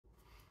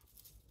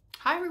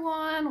Hi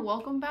everyone,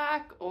 welcome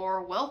back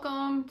or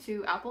welcome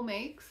to Apple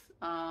Makes.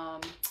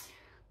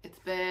 It's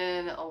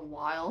been a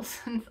while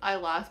since I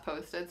last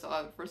posted,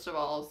 so first of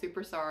all,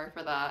 super sorry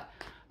for that.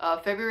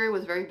 February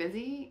was very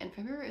busy and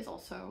February is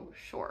also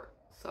short,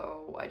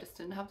 so I just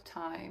didn't have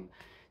time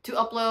to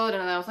upload,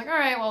 and then I was like, all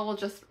right, well, we'll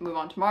just move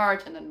on to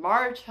March, and then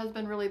March has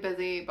been really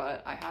busy,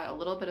 but I had a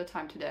little bit of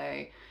time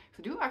today. So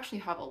I do actually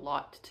have a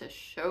lot to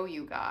show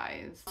you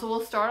guys. So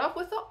we'll start off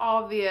with the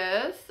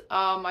obvious.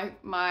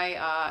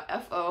 My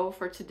FO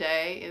for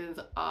today is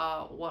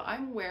what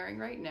I'm wearing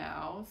right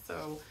now.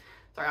 So,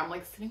 sorry, I'm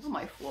like sitting on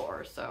my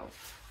floor. So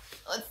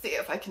let's see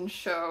if I can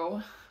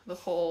show the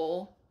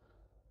whole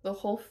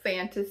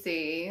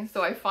fantasy.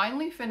 So I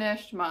finally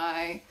finished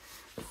my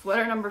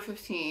sweater number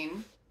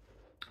 15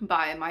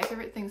 by My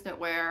Favorite Things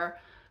Knitwear.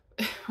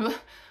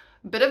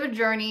 Bit of a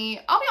journey.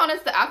 I'll be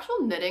honest, the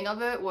actual knitting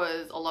of it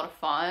was a lot of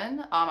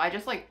fun. I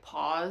just like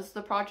paused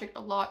the project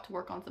a lot to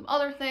work on some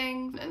other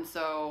things, and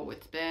so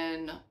it's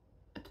been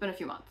a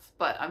few months,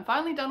 but I'm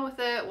finally done with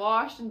it,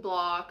 washed and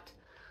blocked,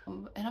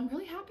 and I'm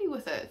really happy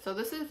with it. So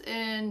this is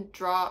in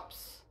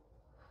Drops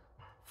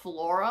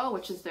Flora,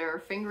 which is their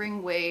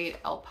fingering weight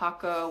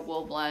alpaca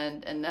wool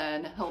blend, and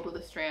then held with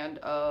a strand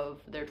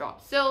of their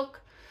drop silk.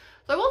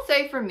 So I will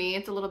say for me,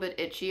 it's a little bit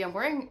itchy. I'm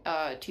wearing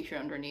a t-shirt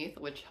underneath,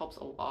 which helps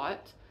a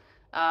lot.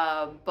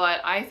 But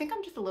I think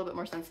I'm just a little bit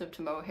more sensitive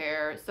to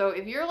mohair. So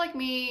if you're like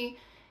me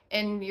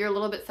and you're a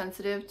little bit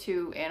sensitive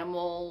to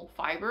animal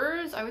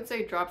fibers, I would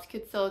say Drops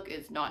Kid Silk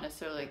is not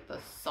necessarily like the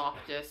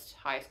softest,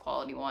 highest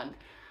quality one.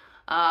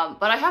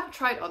 But I have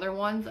tried other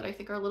ones that I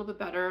think are a little bit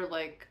better,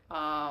 like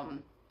the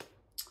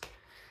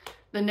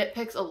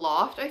Knitpicks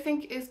Aloft I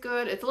think is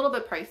good. It's a little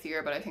bit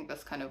pricier, but I think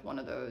that's kind of one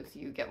of those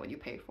you get what you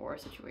pay for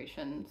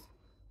situations.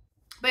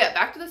 But yeah,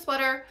 back to the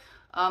sweater.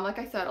 Like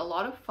I said, a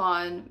lot of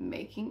fun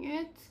making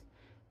it.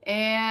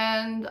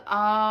 And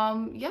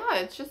yeah,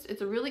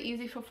 it's a really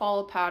easy to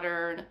follow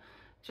pattern.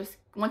 Just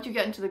once you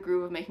get into the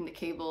groove of making the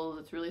cables,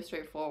 it's really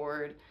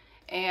straightforward.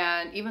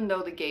 And even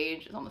though the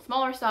gauge is on the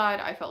smaller side,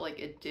 I felt like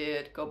it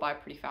did go by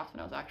pretty fast when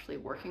I was actually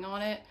working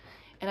on it.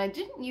 And I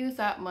didn't use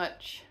that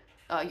much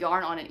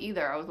yarn on it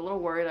either. I was a little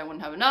worried I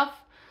wouldn't have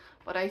enough,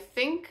 but I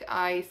think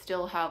I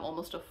still have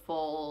almost a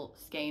full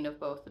skein of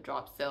both the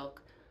drop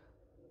silk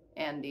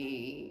and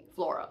the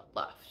Flora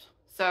left.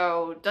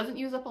 So doesn't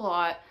use up a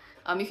lot.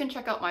 You can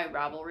check out my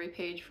Ravelry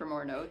page for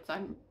more notes.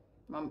 I'm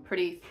a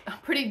pretty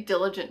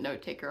diligent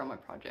note taker on my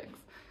projects,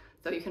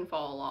 so you can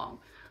follow along.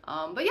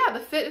 But yeah, the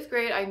fit is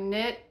great. I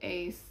knit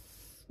a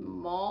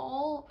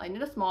small, and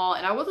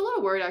I was a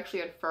little worried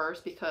actually at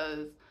first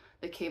because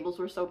the cables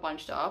were so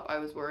bunched up. I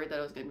was worried that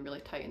it was going to be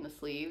really tight in the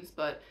sleeves,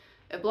 but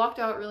it blocked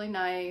out really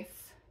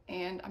nice,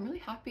 and I'm really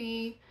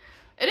happy.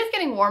 It is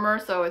getting warmer,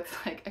 so it's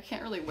like I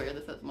can't really wear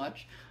this as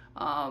much.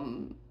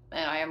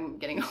 And I am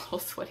getting a little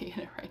sweaty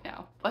in it right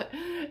now, but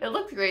it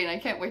looks great, and I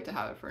can't wait to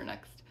have it for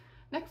next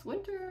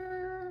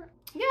winter.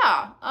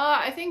 Yeah,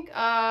 I think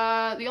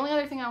the only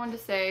other thing I wanted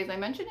to say is I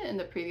mentioned it in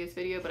the previous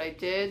video, but I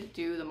did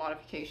do the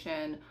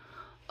modification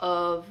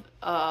of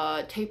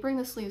tapering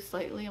the sleeves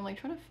slightly. I'm like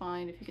trying to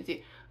find if you can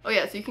see. Oh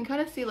yeah, so you can kind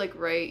of see like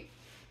right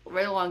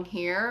along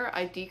here,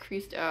 I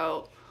decreased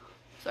out.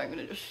 So I'm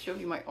gonna just show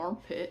you my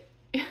armpit.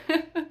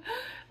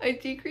 I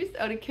decreased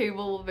out a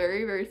cable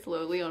very, very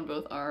slowly on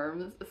both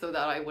arms so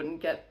that I wouldn't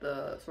get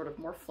the sort of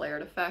more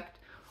flared effect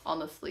on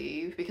the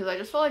sleeve, because I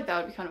just felt like that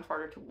would be kind of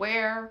harder to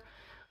wear.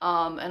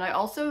 And I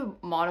also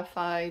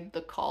modified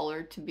the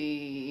collar to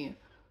be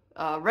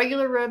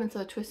regular rib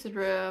instead of twisted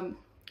rib.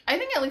 I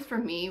think, at least for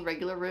me,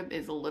 regular rib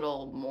is a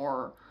little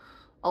more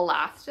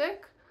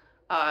elastic.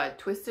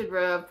 Twisted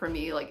rib, for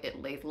me, like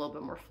it lays a little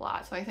bit more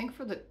flat. So I think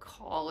for the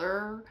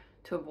collar,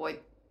 to avoid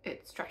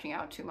it stretching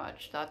out too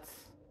much, that's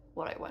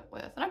what I went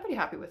with, and I'm pretty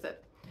happy with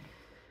it.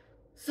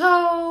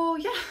 So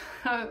yeah,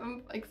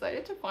 I'm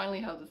excited to finally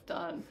have this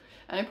done,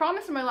 and I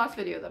promised in my last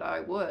video that I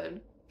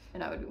would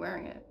be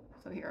wearing it,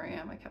 so here I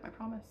am. I kept my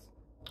promise.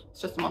 It's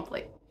just a month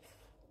late.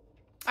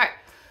 All right,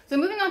 so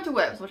moving on to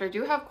whips, which I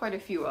do have quite a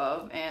few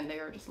of, and they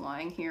are just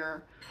lying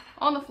here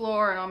on the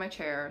floor and on my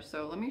chair.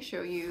 So let me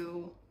show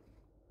you.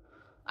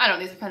 I don't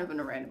know, these are kind of in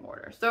a random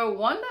order. So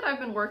one that I've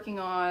been working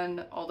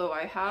on, although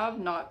I have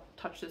not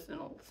touched this in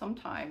some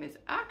time, is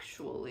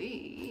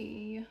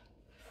actually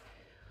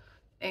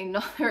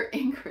another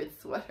Ingrid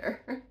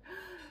sweater.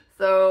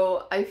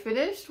 So I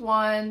finished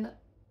one in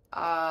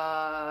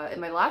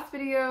my last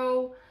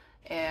video,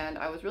 and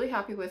I was really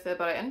happy with it,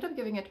 but I ended up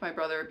giving it to my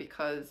brother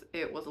because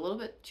it was a little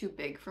bit too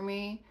big for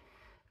me,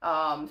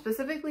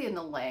 specifically in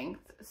the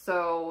length.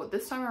 So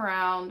this time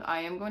around,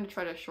 I am going to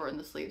try to shorten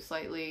the sleeve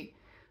slightly.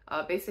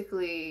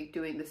 Basically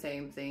doing the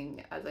same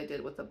thing as I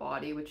did with the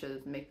body, which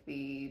is make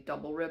the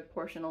double rib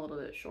portion a little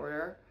bit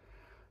shorter.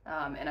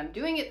 And I'm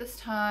doing it this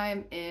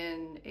time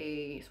in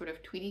a sort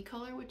of tweedy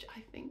color, which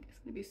I think is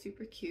going to be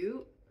super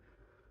cute.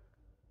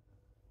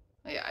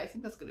 Yeah, I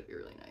think that's going to be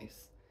really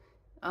nice.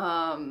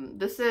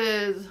 This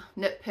is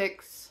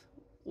Knitpicks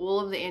Wool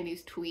of the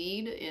Andes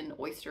Tweed in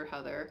Oyster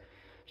Heather,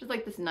 which is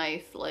like this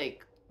nice,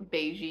 like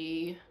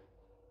beigey,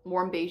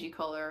 warm beigey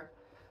color.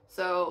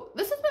 So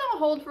this has been on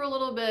hold for a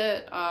little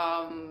bit,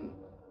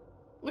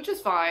 which is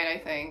fine, I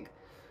think,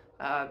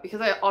 because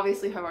I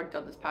obviously have already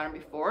done this pattern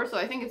before, so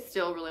I think it's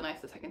still really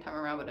nice the second time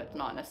around, but it's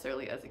not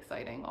necessarily as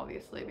exciting,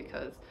 obviously,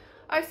 because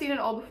I've seen it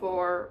all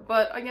before.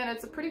 But again,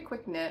 it's a pretty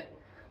quick knit,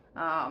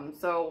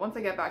 so once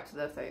I get back to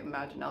this, I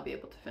imagine I'll be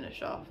able to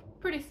finish off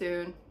pretty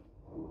soon.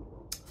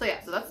 So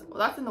yeah, so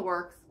that's in the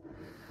works.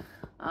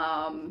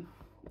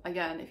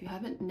 Again, if you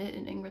haven't knit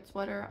an Ingrid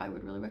sweater, I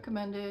would really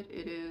recommend it.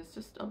 It is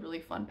just a really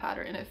fun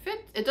pattern, and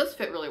it does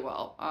fit really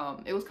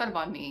well. It was kind of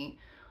on me.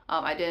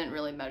 I didn't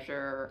really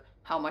measure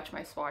how much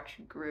my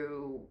swatch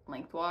grew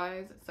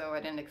lengthwise, so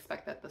I didn't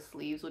expect that the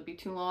sleeves would be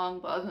too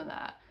long, but other than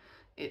that,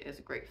 it is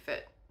a great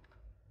fit.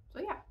 So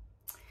yeah,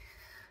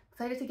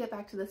 excited to get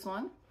back to this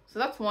one. So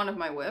that's one of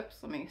my whips.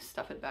 Let me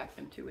stuff it back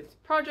into its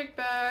project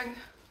bag.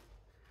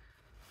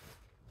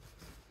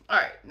 All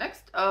right,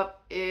 next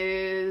up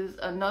is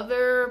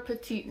another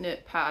petite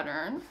knit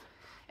pattern.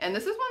 And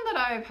this is one that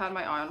I've had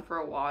my eye on for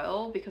a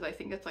while because I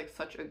think it's like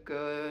such a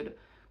good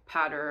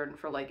pattern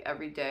for like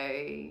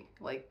everyday,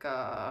 like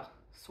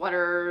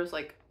sweaters,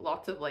 like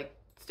lots of like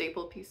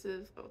staple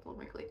pieces. Oh, it's a little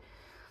wrinkly.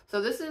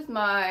 So this is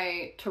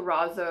my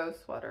terrazzo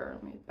sweater.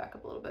 Let me back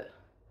up a little bit.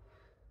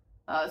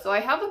 So I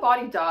have the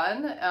body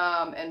done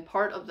and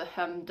part of the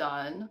hem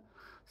done.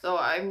 So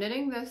I'm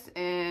knitting this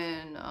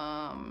in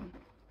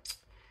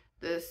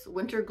this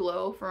Winter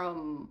Glow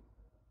from,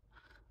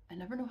 I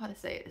never know how to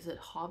say it. Is it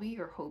hobbii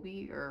or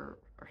hobbii or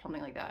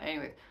something like that?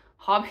 Anyways,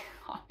 hobbii.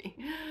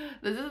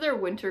 This is their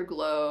Winter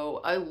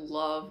Glow. I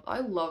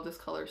love this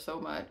color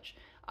so much.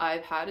 I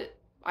had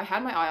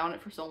my eye on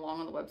it for so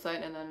long on the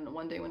website, and then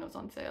one day when it was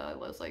on sale, I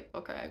was like,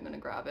 okay, I'm gonna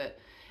grab it.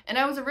 And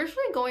I was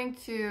originally going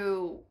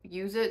to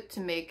use it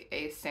to make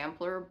a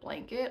sampler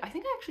blanket. I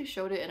think I actually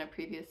showed it in a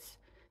previous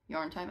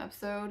Yarn Time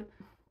episode.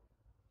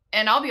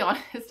 And I'll be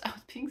honest, I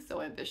was being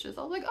so ambitious.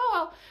 I was like,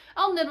 oh,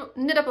 I'll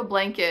knit up a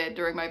blanket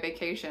during my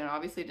vacation. And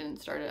obviously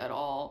didn't start it at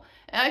all.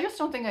 And I just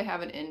don't think I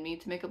have it in me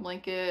to make a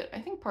blanket. I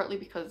think partly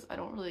because I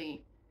don't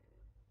really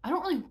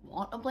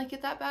want a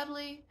blanket that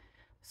badly.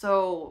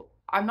 So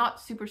I'm not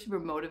super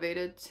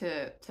motivated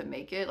to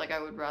make it. Like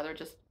I would rather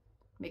just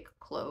make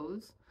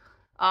clothes.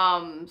 So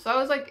I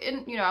was like,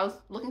 I was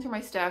looking through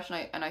my stash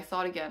and I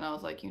saw it again. I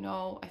was like,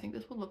 I think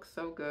this would look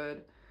so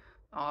good.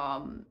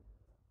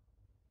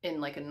 In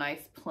like a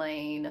nice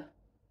plain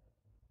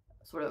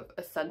sort of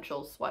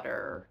essential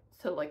sweater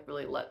to like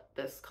really let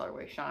this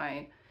colorway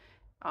shine.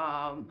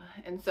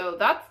 And so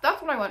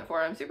that's what I went for.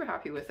 I'm super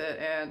happy with it.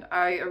 And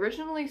I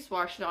originally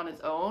swatched it on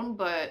its own,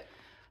 but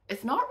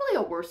it's not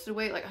really a worsted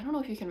weight. Like, I don't know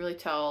if you can really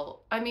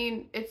tell. I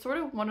mean, it's sort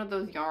of one of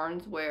those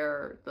yarns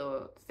where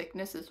the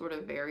thickness is sort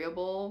of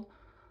variable.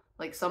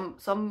 Like some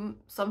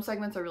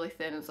segments are really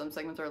thin and some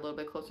segments are a little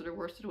bit closer to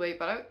worsted weight,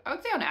 but I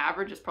would say on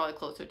average it's probably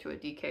closer to a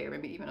DK or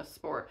maybe even a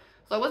sport.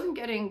 So I wasn't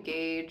getting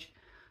gauge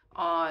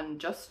on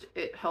just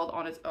it held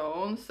on its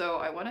own. So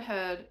I went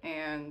ahead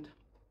and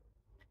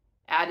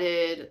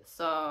added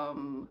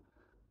some,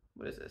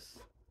 what is this?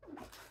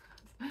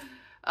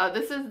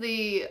 This is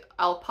the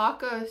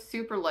alpaca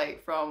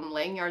superlight from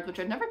Laying Yarns, which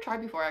I've never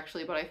tried before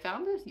actually, but I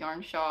found this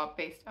yarn shop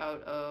based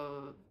out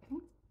of, I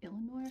think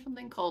Illinois or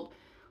something, called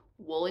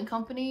Woolen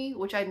Company,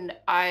 which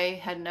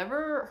I had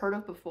never heard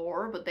of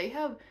before, but they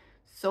have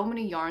so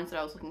many yarns that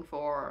I was looking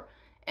for,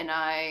 and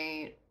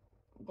I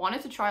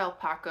wanted to try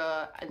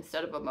alpaca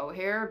instead of a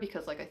mohair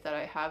because, like I said,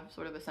 I have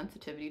sort of a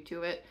sensitivity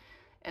to it.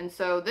 And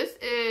so this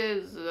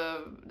is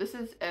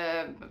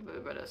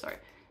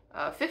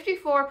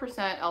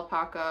 54%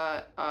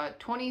 alpaca,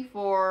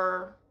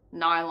 24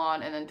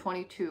 nylon, and then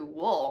 22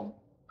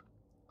 wool.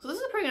 So this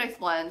is a pretty nice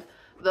blend.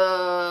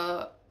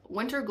 The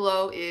Winter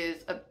Glow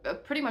is a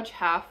pretty much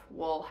half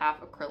wool,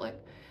 half acrylic.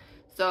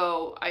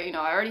 So I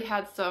already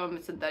had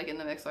some synthetic in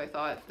the mix, so I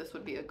thought this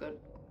would be a good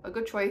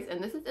choice.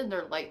 And this is in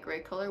their light gray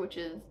color, which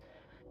is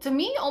to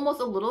me almost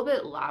a little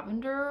bit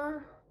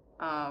lavender.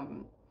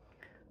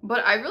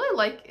 But I really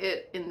like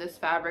it in this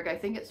fabric. I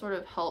think it sort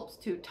of helps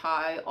to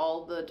tie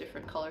all the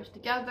different colors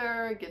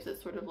together. It gives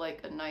it sort of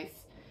like a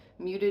nice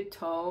muted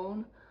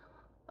tone.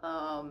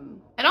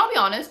 And I'll be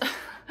honest,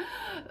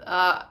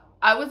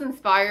 I was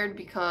inspired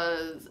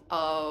because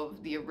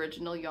of the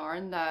original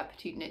yarn that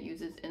Petite Knit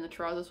uses in the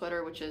terrazzo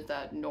sweater, which is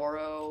that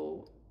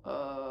Noro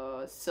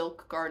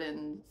Silk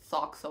Garden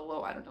Sock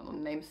Solo. I don't know, the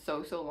name's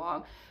so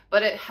long,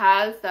 but it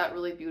has that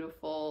really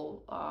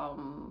beautiful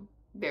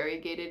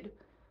variegated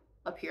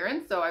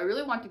appearance. So I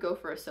really want to go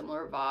for a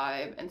similar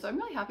vibe, and so I'm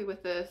really happy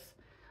with this.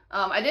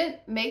 I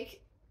didn't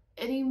make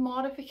any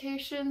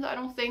modifications, I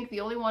don't think. The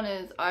only one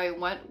is I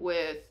went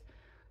with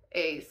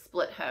a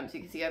split hem. So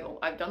you can see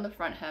I've done the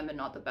front hem and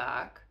not the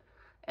back,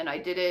 and I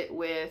did it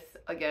with,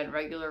 again,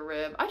 regular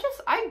rib.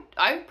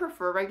 I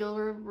prefer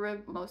regular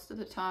rib most of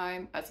the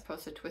time as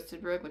opposed to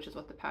twisted rib, which is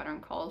what the pattern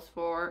calls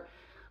for.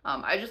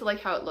 I just like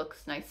how it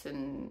looks nice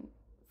and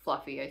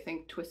fluffy. I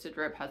think twisted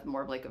rib has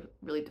more of like a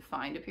really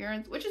defined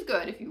appearance, which is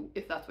good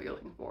if that's what you're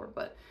looking for,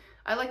 but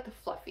I like the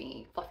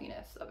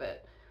fluffiness of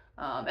it.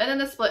 And then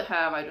the split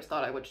hem, I just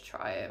thought I would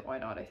try it. Why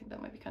not? I think that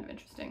might be kind of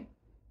interesting.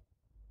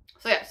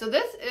 So yeah, so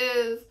this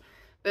has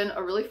been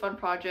a really fun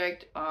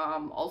project.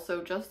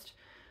 Also just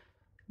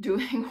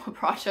doing a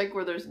project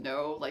where there's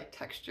no like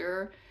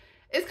texture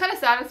is kind of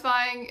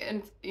satisfying,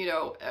 and you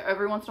know,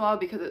 every once in a while,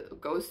 because it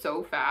goes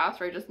so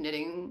fast, right? Just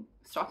knitting,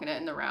 stocking it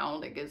in the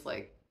round, it goes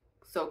like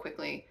so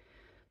quickly,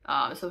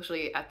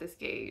 especially at this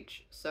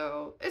gauge.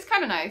 So it's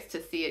kind of nice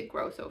to see it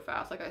grow so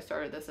fast. Like I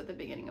started this at the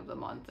beginning of the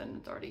month and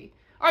it's already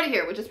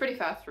here, which is pretty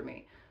fast for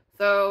me.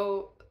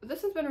 So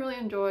this has been really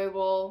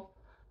enjoyable.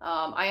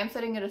 I am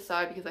setting it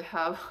aside because I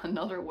have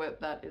another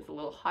whip that is a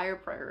little higher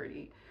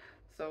priority.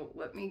 So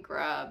let me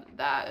grab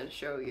that and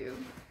show you.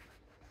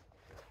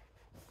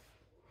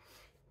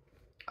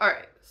 All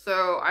right,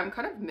 so I'm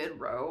kind of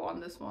mid-row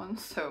on this one.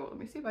 So let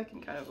me see if I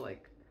can kind of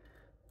like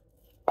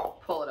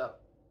pull it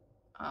up.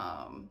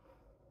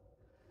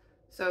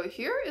 So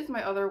here is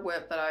my other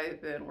whip that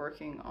I've been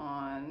working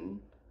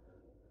on.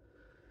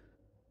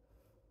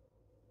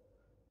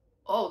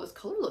 Oh, this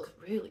color looks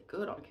really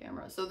good on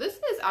camera. So this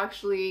is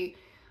actually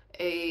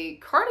a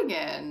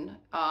cardigan,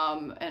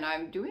 and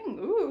I'm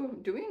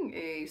doing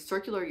a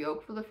circular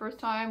yoke for the first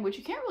time, which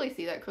you can't really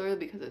see that clearly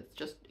because it's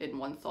just in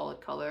one solid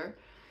color.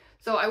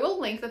 So I will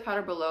link the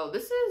pattern below.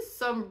 This is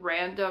some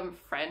random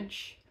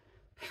French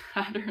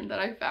pattern that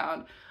I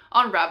found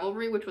on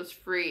Ravelry, which was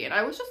free, and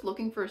I was just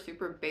looking for a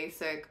super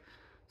basic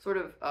sort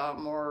of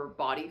more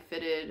body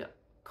fitted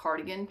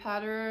cardigan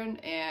pattern,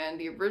 and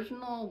the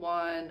original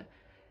one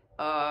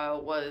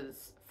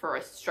was for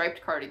a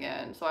striped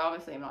cardigan, so I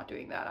obviously am not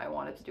doing that. I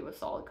wanted to do a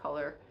solid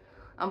color,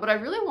 but I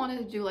really wanted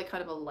to do like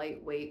kind of a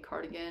lightweight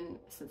cardigan,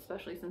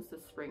 especially since the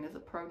spring is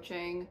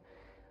approaching.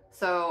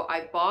 So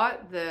I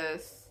bought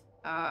this,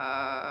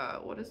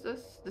 what is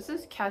this? This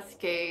is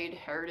Cascade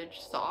Heritage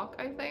Sock,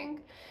 I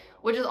think,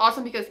 which is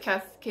awesome because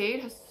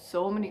Cascade has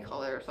so many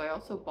colors. So I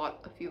also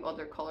bought a few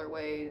other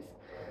colorways,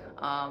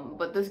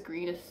 but this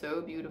green is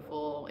so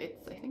beautiful.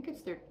 I think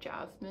it's their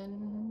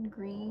jasmine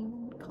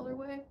green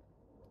colorway.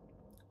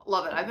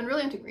 Love it. I've been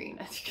really into green,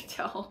 as you can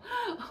tell,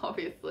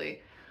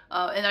 obviously.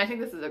 And I think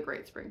this is a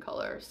great spring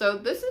color. So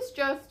this is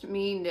just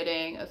me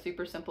knitting a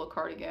super simple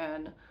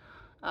cardigan.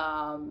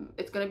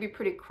 It's going to be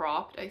pretty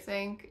cropped, I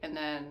think, and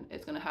then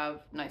it's going to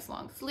have nice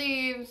long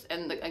sleeves.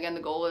 And again,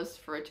 the goal is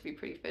for it to be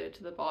pretty fitted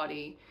to the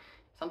body,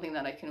 something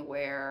that I can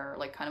wear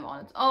like kind of on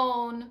its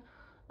own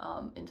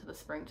into the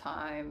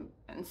springtime.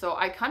 And so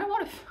I kind of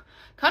want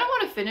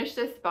to finish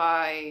this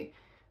by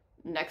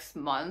next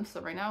month. So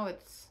right now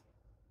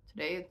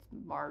today it's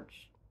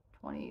March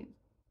 26th,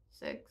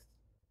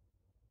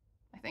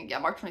 I think. Yeah,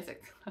 March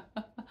 26th.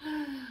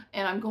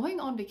 And I'm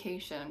going on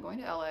vacation. I'm going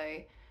to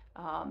LA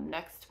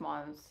next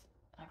month.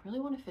 I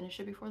really want to finish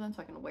it before then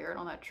so I can wear it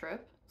on that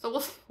trip.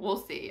 So we'll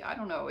see. I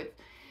don't know.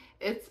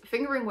 It's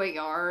fingering weight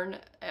yarn.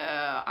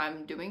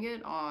 I'm doing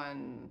it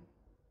on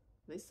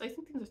this. I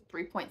think this is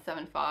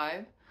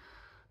 3.75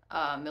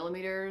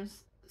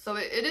 millimeters. So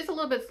it is a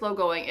little bit slow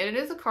going, and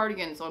it is a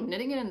cardigan, so I'm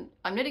knitting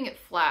it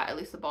flat, at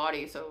least the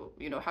body. So,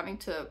 you know, having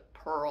to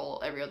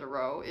purl every other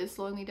row is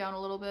slowing me down a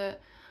little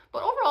bit.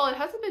 But overall, it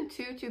hasn't been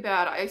too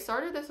bad. I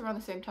started this around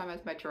the same time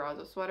as my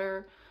terrazzo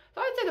sweater, so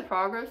I'd say the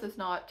progress is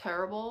not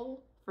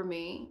terrible for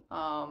me.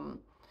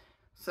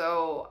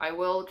 So I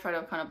will try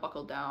to kind of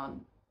buckle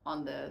down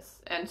on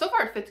this, and so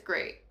far it fits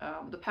great.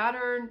 The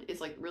pattern is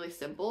like really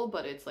simple,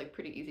 but it's like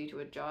pretty easy to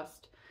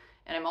adjust.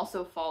 And I'm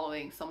also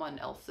following someone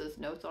else's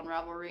notes on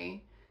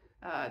Ravelry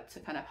to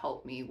kind of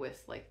help me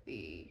with like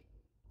the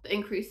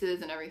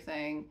increases and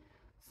everything.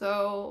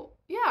 So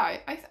yeah,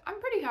 I'm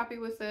pretty happy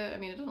with it. I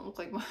mean, it doesn't look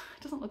like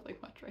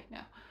much right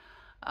now,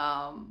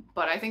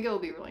 but I think it will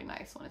be really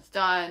nice when it's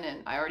done.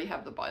 And I already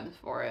have the buttons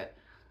for it,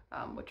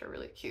 which are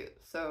really cute.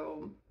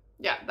 So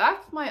yeah,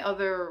 that's my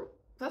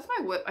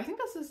whip. I think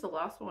this is the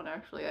last one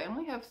actually. I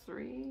only have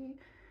three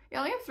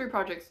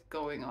projects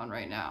going on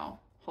right now.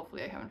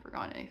 Hopefully I haven't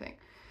forgotten anything.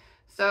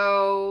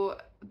 So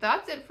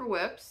that's it for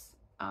whips.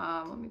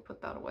 Let me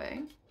put that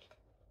away.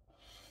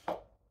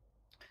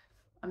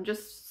 I'm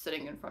just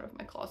sitting in front of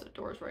my closet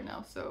doors right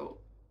now, so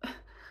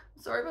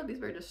sorry about these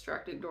very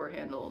distracting door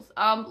handles.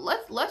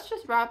 Let's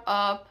just wrap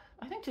up.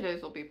 I think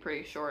today's will be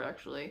pretty short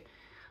actually.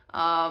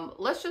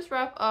 Let's just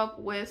wrap up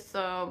with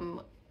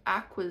some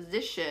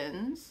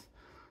acquisitions.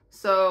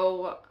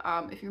 So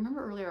if you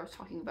remember earlier, I was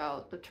talking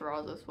about the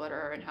terrazzo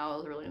sweater and how it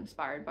was really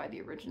inspired by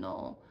the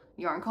original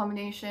yarn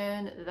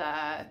combination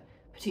that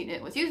Petite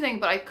Knit was using,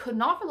 but I could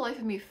not for the life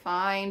of me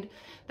find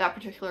that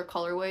particular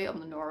colorway of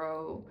the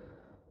Noro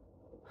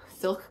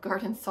Silk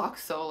Garden Sock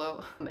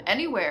Solo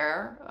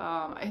anywhere.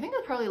 I think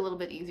it's probably a little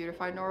bit easier to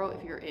find Noro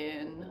if you're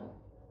in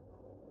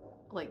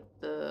like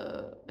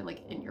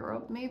in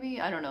Europe,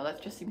 maybe. I don't know,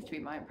 that just seems to be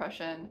my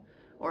impression,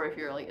 or if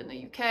you're like in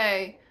the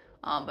UK.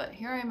 But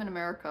here I am in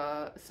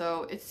America,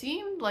 so it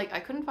seemed like I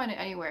couldn't find it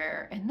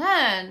anywhere. And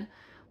then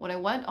when I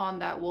went on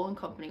that Wool &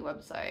 Company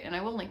website, and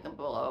I will link them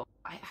below,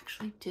 I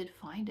actually did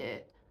find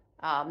it.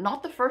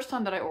 Not the first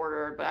time that I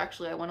ordered, but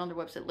actually I went on their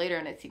website later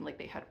and it seemed like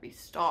they had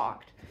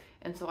restocked.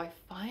 And so I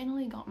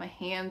finally got my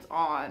hands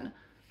on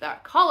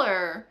that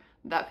color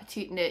that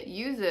Petite Knit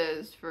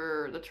uses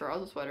for the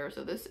terrazzo sweater.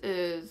 So this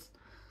is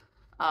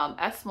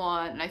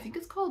S1, and I think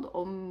it's called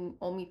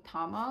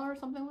omitama or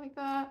something like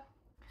that.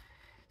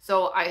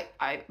 So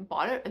I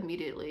bought it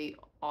immediately,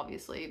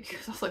 obviously,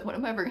 because I was like, when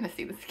am I ever gonna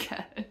see this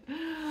again?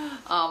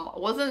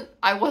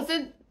 I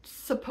wasn't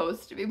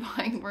supposed to be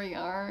buying more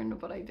yarn,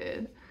 but I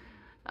did.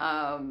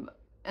 And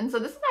so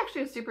this is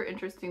actually a super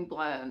interesting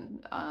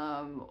blend.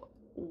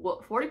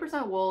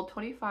 40% wool,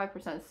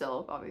 25%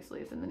 silk, obviously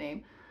it's in the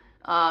name.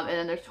 And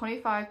then there's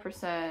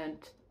 25%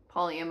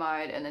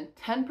 polyamide and then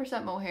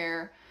 10%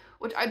 mohair,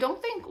 which I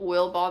don't think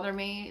will bother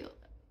me.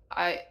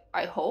 I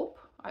hope.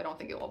 I don't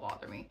think it will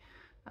bother me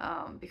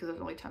because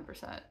it's only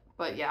 10%.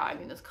 But yeah, I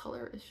mean, this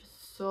color is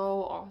just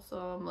so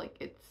awesome. Like,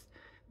 it's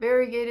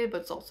variegated,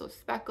 but it's also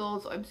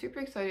speckled. So I'm super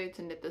excited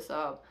to knit this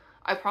up.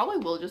 I probably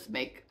will just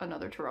make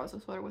another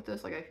terrazzo sweater with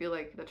this. Like, I feel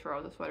like the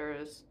terrazzo sweater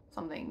is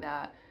something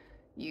that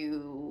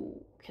you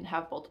can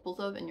have multiples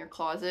of in your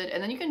closet,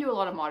 and then you can do a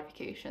lot of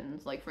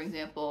modifications. Like, for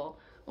example,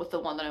 with the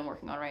one that I'm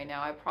working on right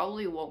now, I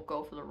probably won't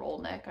go for the roll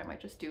neck. I might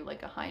just do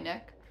like a high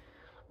neck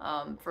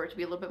for it to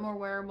be a little bit more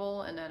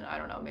wearable. And then I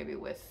don't know, maybe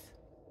with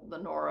the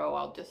noro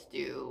I'll just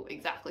do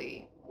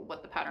exactly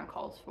what the pattern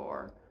calls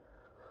for.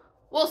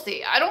 We'll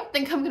see. I don't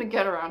think I'm gonna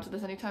get around to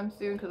this anytime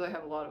soon because I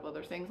have a lot of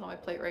other things on my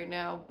plate right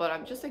now, but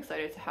I'm just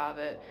excited to have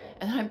it.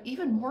 And I'm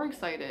even more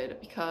excited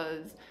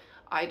because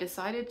I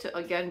decided to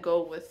again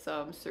go with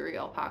some suri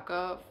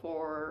alpaca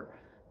for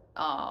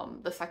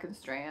the second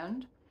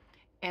strand.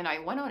 And I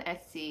went on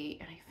Etsy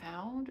and I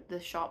found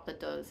this shop that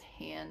does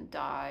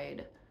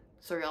hand-dyed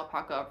suri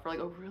alpaca for like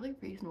a really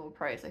reasonable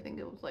price. I think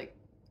it was like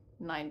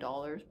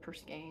 $9 per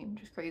skein,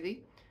 which is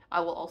crazy. I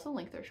will also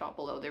link their shop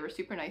below. They were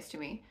super nice to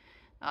me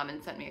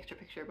and sent me extra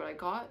picture, but I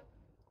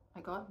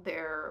got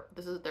their,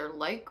 this is their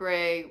light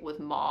gray with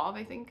mauve,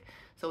 I think.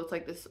 So it's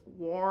like this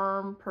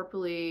warm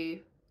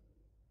purpley,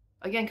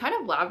 again, kind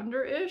of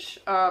lavender-ish.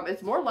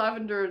 It's more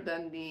lavender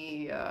than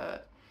the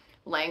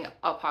Lang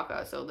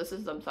alpaca. So this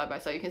is them side by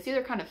side. You can see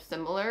they're kind of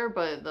similar,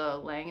 but the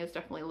Lang is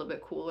definitely a little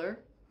bit cooler.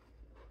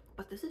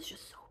 But this is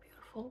just so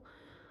beautiful.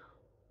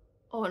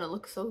 Oh, and it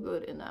looks so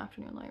good in the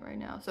afternoon light right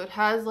now. So it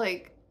has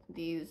like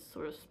these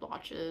sort of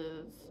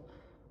splotches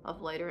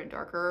of lighter and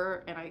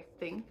darker, and I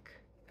think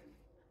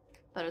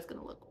that is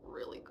gonna look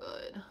really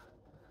good.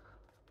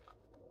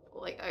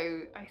 Like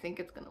I think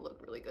it's gonna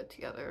look really good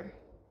together.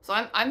 So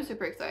I'm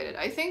super excited.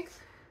 I think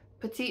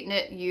Petite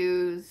Knit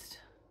used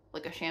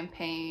like a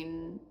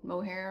champagne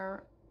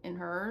mohair in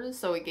hers,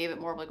 so it gave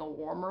it more of like a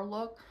warmer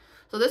look.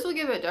 So this will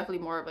give it definitely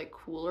more of like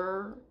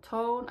cooler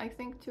tone, I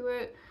think, to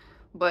it.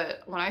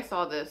 But when I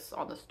saw this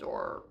on the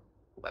store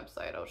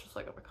website, I was just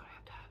like, oh my god, I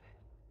have to have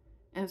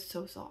it. And it's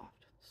so soft.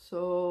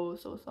 So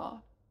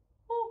soft.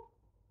 Oh.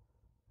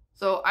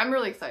 So I'm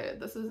really excited.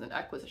 This is an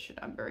acquisition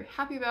I'm very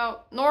happy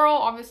about. Noro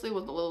obviously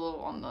was a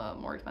little on the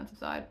more expensive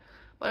side,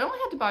 but I only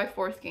had to buy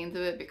 4 skeins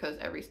of it because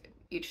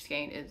each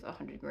skein is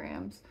 100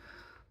 grams.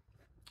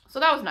 So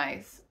that was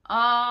nice.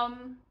 I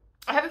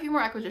have a few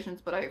more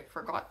acquisitions, but I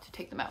forgot to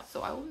take them out,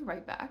 so I will be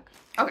right back.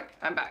 Okay,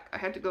 I'm back. I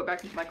had to go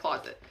back into my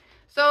closet.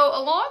 So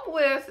along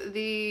with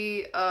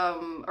the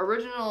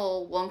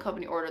original Wool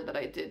Company order that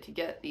I did to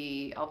get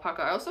the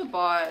alpaca, I also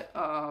bought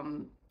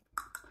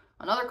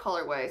another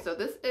colorway. So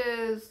this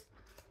is,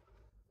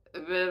 I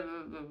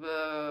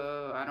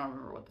don't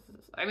remember what this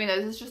is. I mean,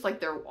 this is just like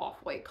their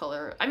off-white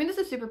color. I mean, this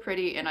is super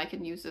pretty and I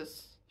can use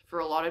this for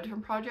a lot of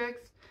different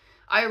projects.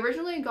 I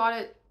originally got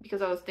it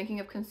because I was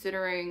thinking of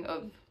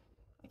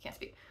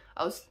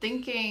I was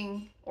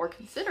thinking or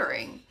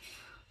considering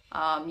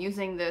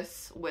using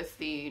this with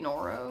the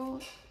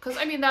noro, because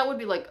I mean that would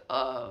be like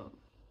an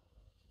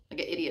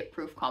idiot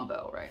proof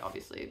combo, right?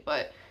 Obviously,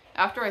 but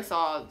after I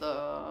saw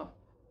the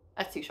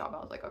Etsy shop, I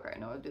was like, okay,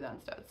 no, I'll do that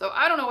instead. So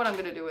I don't know what I'm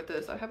gonna do with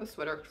this. I have a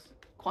sweater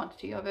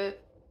quantity of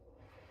it.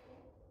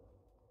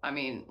 I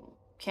mean,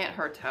 can't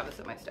hurt to have this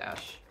in my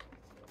stash.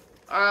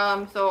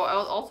 So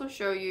I'll also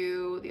show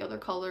you the other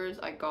colors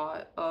I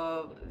got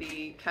of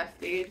the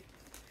Cascade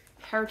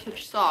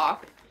Heritage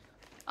sock.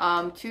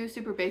 2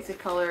 super basic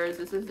colors.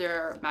 This is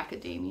their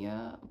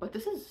macadamia, but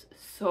this is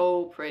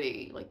so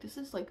pretty. Like, this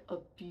is like a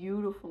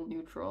beautiful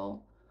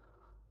neutral.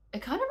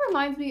 It kind of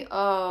reminds me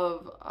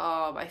of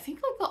I think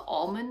like the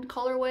almond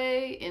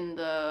colorway in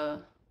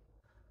the,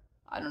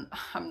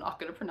 I'm not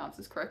gonna pronounce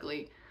this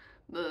correctly,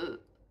 the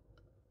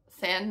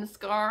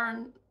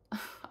Sandscarn.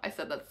 I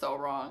said that so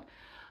wrong.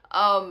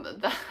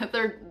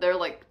 They're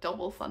like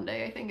double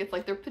Sunday, I think. It's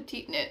like their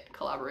Petite Knit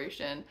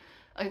collaboration.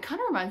 It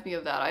kind of reminds me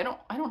of that. I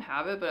don't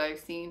have it, but I've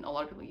seen a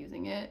lot of people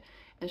using it.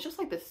 And it's just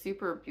like this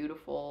super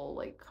beautiful,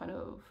 like kind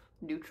of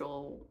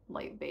neutral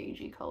light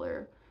beigey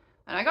color.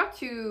 And I got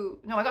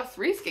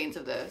 3 skeins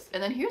of this.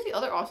 And then here's the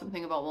other awesome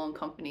thing about Wool &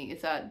 Company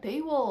is that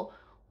they will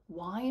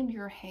wind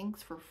your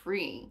hanks for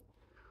free.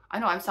 I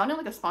know I'm sounding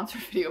like a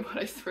sponsored video, but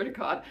I swear to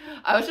God,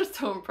 I was just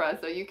so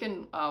impressed. So you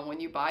can, when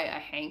you buy a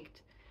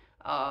hanked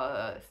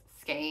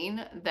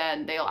skein,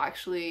 then they'll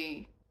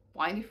actually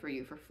wind it for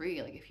you for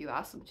free, like if you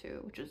ask them to,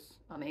 which is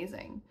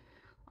amazing.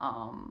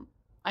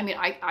 I mean,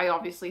 I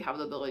obviously have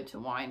the ability to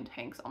wind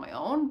hanks on my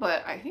own,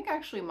 but I think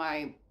actually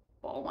my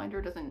ball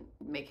winder doesn't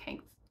make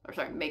hanks or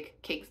sorry,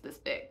 make cakes this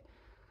big.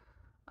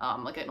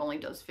 Like it only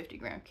does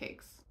 50-gram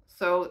cakes.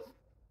 So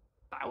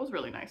that was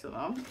really nice of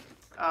them.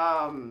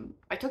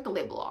 I took the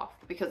label off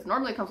because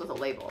normally it comes with a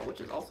label, which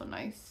is also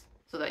nice,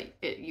 so that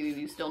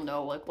you still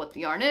know like what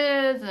the yarn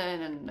is,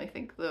 and I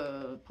think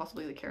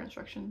possibly the care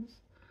instructions.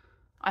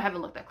 I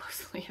haven't looked that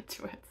closely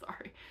into it,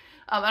 sorry.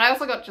 And I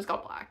also just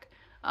got black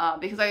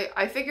because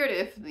I figured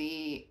if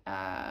the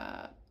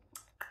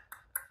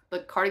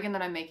cardigan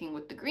that I'm making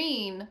with the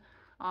green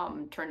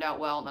turned out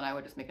well, then I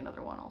would just make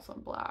another one also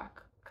in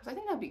black, because I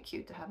think that'd be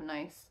cute to have a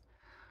nice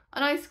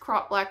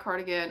black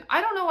cardigan.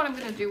 I don't know what I'm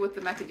gonna do with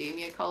the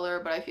macadamia color,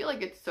 but I feel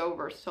like it's so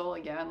versatile.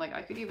 Again, like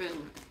I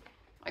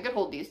could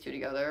hold these two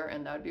together,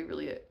 and that'd be a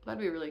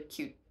really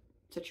cute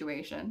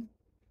situation.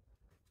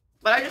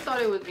 But I just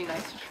thought it would be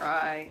nice to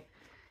try,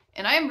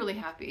 and I am really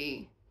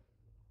happy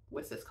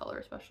with this color,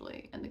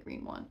 especially, and the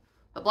green one.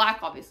 The black,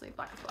 obviously,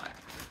 black is black.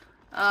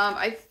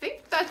 I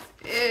think that's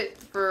it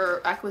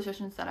for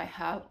acquisitions that I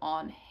have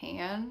on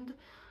hand.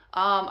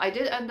 I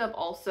did end up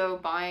also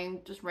buying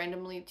just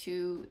randomly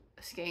 2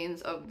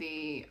 skeins of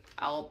the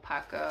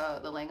alpaca,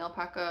 the Lang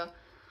alpaca,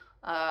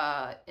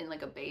 in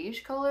like a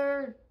beige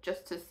color,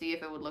 just to see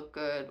if it would look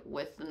good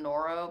with the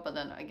noro. But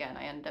then again,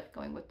 I ended up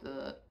going with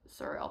the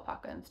suri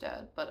alpaca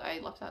instead, but I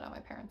left that at my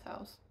parents'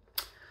 house.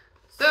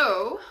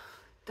 So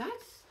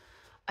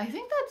I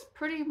think that's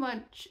pretty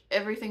much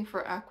everything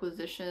for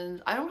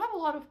acquisitions. I don't have a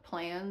lot of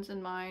plans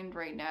in mind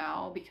right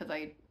now because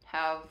I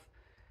have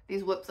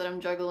these whips that I'm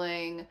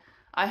juggling.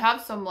 I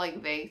have some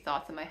like vague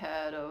thoughts in my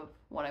head of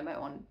what I might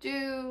want to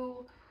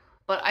do,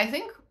 but I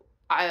think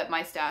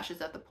my stash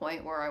is at the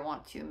point where I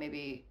want to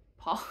maybe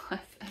pause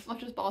as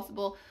much as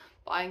possible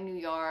buying new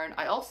yarn.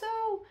 I also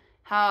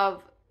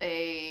have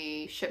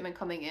a shipment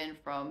coming in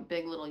from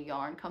Big Little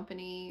Yarn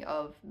Company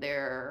of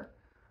their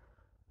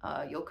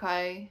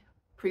yokai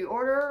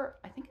pre-order.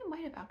 I think it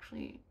might have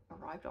actually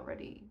arrived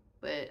already,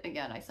 but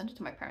again, I sent it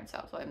to my parents'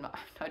 house, so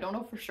I don't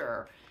know for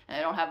sure, and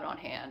I don't have it on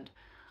hand.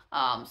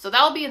 So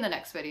that'll be in the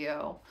next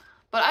video.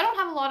 But I don't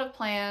have a lot of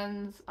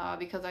plans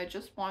because I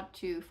just want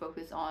to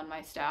focus on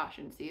my stash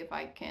and see if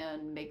I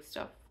can make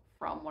stuff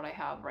from what I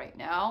have right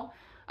now.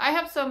 I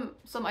have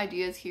some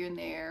ideas here and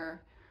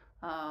there,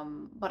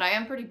 but I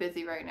am pretty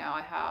busy right now.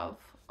 I have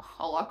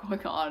a lot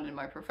going on in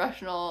my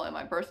professional and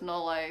my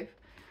personal life.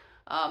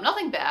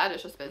 Nothing bad,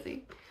 it's just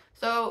busy.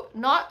 So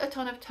not a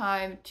ton of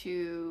time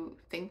to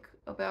think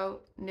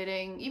about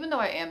knitting, even though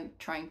I am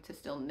trying to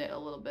still knit a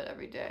little bit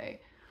every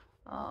day.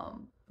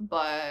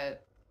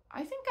 But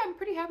I think I'm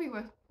pretty happy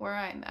with where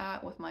I'm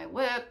at with my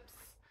whips.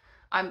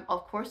 I'm,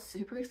 of course,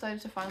 super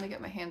excited to finally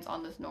get my hands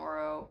on this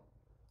noro.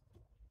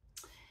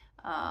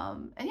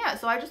 And yeah,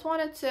 so I just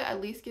wanted to at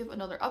least give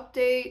another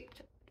update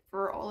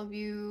for all of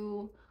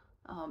you.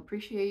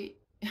 Appreciate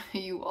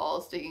you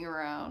all sticking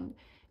around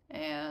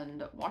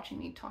and watching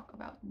me talk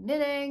about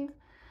knitting.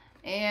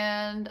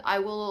 And I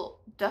will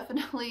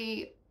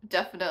definitely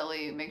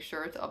make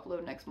sure to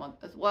upload next month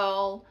as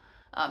well.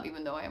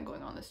 Even though I am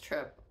going on this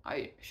trip,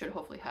 I should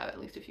hopefully have at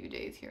least a few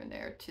days here and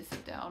there to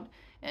sit down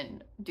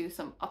and do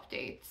some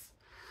updates.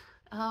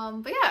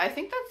 But yeah, I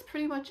think that's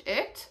pretty much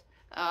it.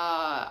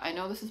 I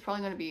know this is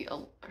probably going to be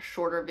a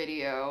shorter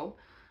video,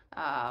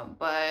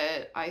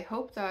 but I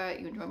hope that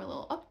you enjoy my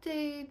little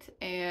update,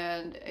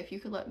 and if you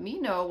could let me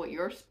know what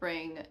your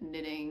spring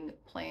knitting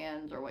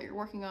plans or what you're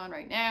working on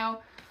right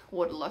now,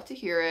 would love to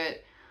hear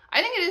it.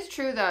 I think it is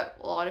true that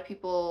a lot of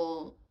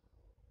people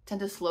tend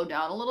to slow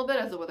down a little bit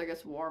as the weather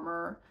gets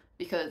warmer,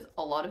 because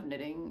a lot of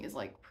knitting is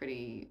like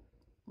pretty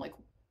like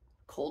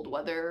cold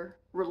weather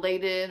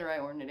related,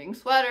 right? We're knitting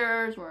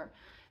sweaters, or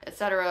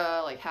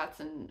etc., like hats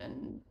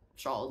and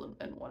shawls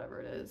and whatever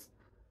it is.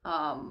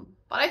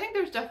 But I think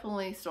there's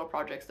definitely still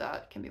projects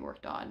that can be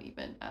worked on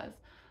even as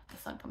the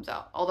sun comes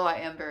out. Although I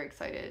am very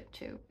excited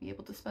to be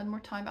able to spend more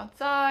time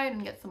outside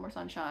and get some more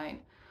sunshine.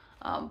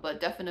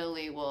 But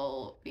definitely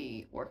will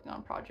be working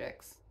on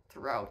projects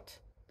throughout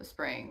the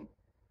spring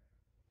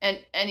and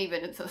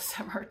even into the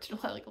summer too.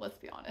 Like, let's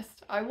be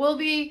honest, I will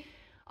be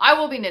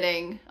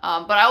knitting,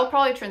 but I will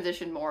probably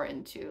transition more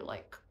into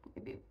like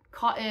maybe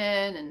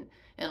cotton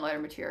and lighter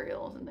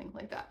materials and things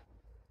like that.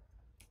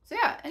 So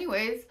yeah,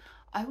 anyways,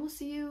 I will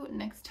see you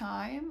next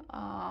time.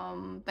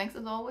 Thanks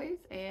as always,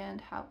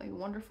 and have a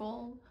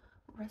wonderful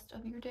rest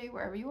of your day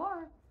wherever you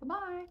are.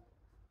 Bye-bye.